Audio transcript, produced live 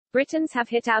Britons have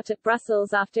hit out at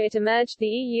Brussels after it emerged the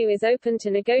EU is open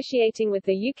to negotiating with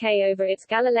the UK over its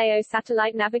Galileo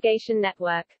satellite navigation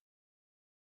network.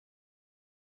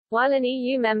 While an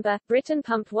EU member, Britain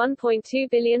pumped £1.2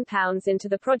 billion into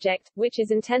the project, which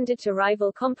is intended to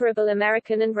rival comparable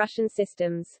American and Russian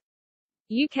systems.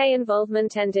 UK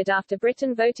involvement ended after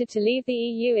Britain voted to leave the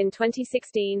EU in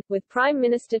 2016, with Prime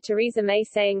Minister Theresa May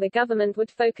saying the government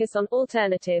would focus on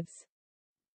alternatives.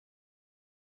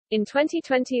 In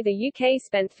 2020 the UK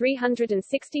spent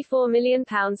 £364 million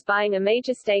buying a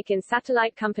major stake in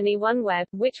satellite company OneWeb,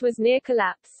 which was near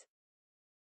collapse.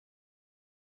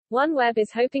 OneWeb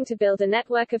is hoping to build a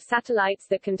network of satellites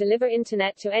that can deliver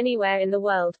internet to anywhere in the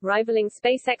world, rivaling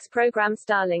SpaceX program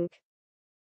Starlink.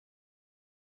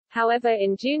 However,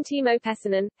 in June Timo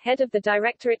Pessanen, head of the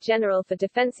Directorate General for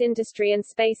Defence Industry and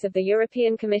Space of the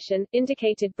European Commission,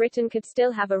 indicated Britain could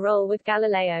still have a role with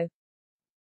Galileo.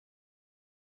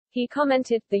 He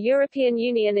commented, "The European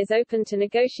Union is open to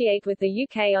negotiate with the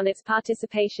UK on its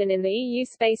participation in the EU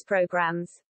space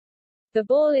programs. The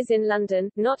ball is in London,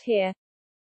 not here."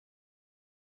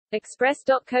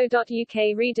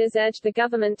 Express.co.uk readers urged the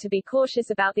government to be cautious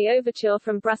about the overture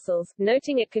from Brussels,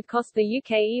 noting it could cost the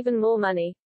UK even more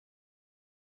money.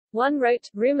 One wrote,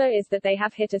 "Rumour is that they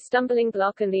have hit a stumbling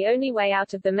block and the only way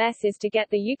out of the mess is to get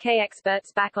the UK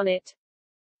experts back on it.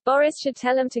 Boris should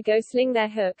tell them to go sling their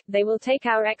hook, they will take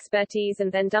our expertise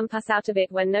and then dump us out of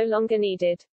it when no longer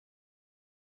needed."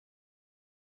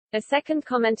 A second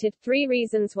commented, 3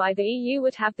 reasons why the EU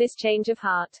would have this change of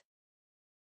heart.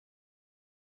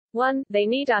 1. They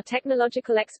need our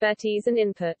technological expertise and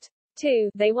input. 2.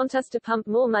 They want us to pump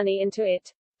more money into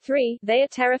it. 3. They are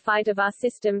terrified of our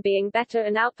system being better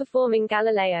and outperforming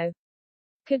Galileo.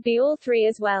 Could be all 3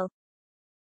 as well.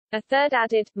 A third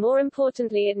added, more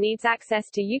importantly it needs access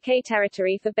to UK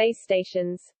territory for base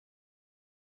stations.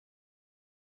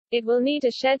 It will need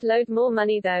a shed load more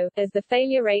money though, as the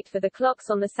failure rate for the clocks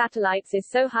on the satellites is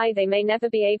so high they may never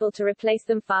be able to replace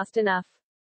them fast enough.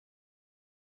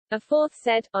 A fourth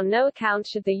said, on no account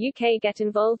should the UK get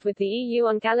involved with the EU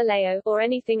on Galileo, or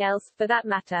anything else, for that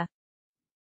matter.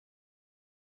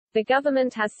 The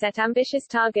government has set ambitious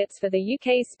targets for the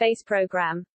UK's space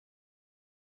programme.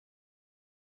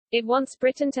 It wants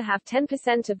Britain to have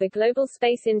 10% of the global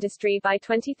space industry by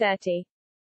 2030.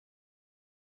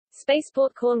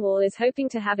 Spaceport Cornwall is hoping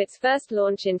to have its first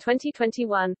launch in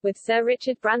 2021, with Sir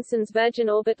Richard Branson's Virgin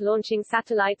Orbit launching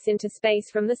satellites into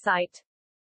space from the site.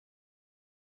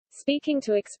 Speaking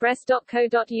to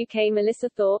Express.co.uk, Melissa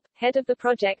Thorpe, head of the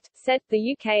project, said, "The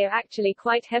UK are actually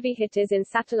quite heavy hitters in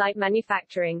satellite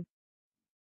manufacturing.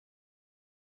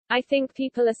 I think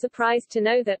people are surprised to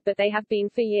know that, but they have been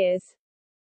for years.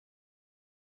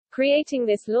 Creating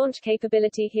this launch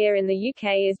capability here in the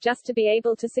UK is just to be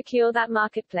able to secure that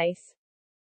marketplace.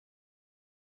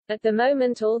 At the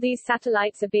moment all these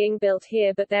satellites are being built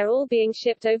here but they're all being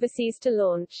shipped overseas to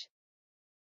launch.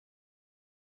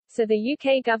 So the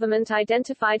UK government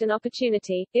identified an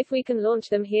opportunity, if we can launch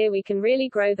them here we can really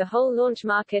grow the whole launch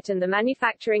market and the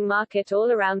manufacturing market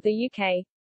all around the UK.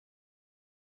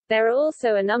 There are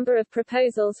also a number of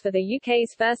proposals for the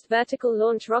UK's first vertical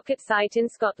launch rocket site in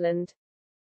Scotland."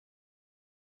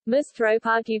 Ms. Thorpe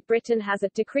argued Britain has a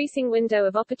decreasing window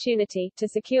of opportunity to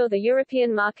secure the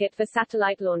European market for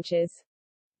satellite launches.